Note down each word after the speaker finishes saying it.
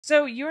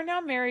So you're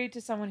now married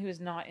to someone who is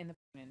not in the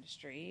porn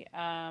industry.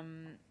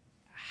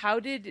 How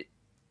did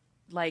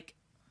like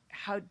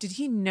how did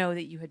he know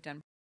that you had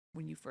done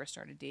when you first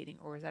started dating,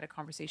 or was that a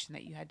conversation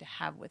that you had to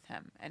have with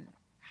him? And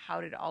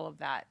how did all of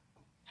that?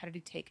 How did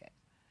he take it?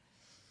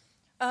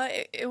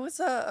 It was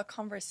a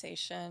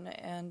conversation,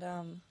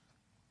 and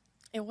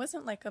it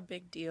wasn't like a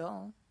big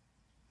deal.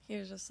 He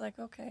was just like,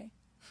 okay.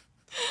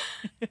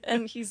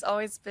 And he's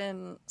always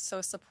been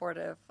so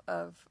supportive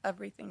of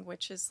everything,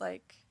 which is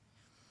like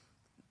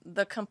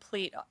the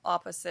complete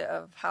opposite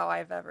of how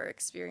I've ever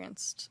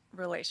experienced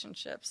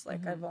relationships.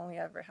 Like, I've only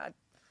ever had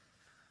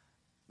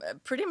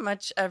pretty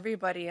much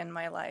everybody in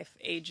my life,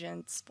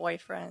 agents,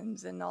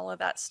 boyfriends, and all of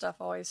that stuff,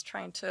 always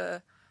trying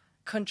to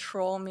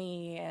control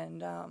me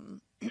and,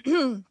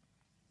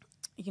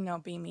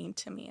 be mean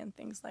to me and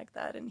things like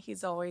that. And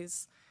he's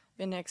always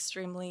been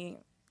extremely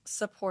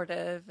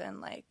supportive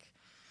and like,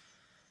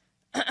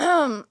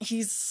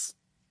 he's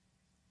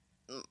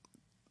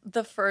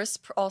the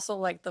first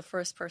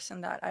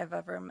person that I've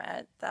ever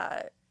met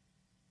that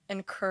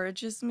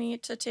encourages me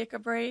to take a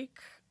break.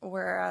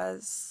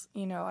 Whereas,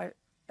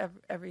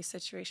 every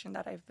situation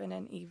that I've been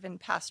in, even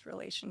past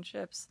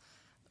relationships,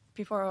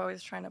 people are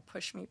always trying to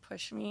push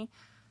me.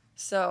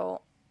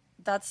 So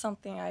that's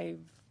something I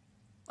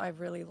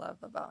really love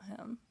about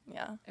him.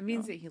 Yeah. It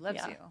means that he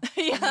loves you.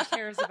 Yeah. And he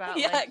cares about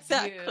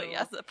exactly. you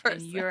As a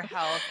person. and your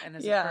health and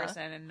as a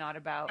person, and not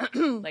about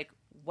like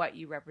what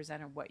you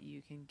represent or what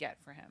you can get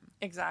for him.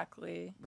 Exactly.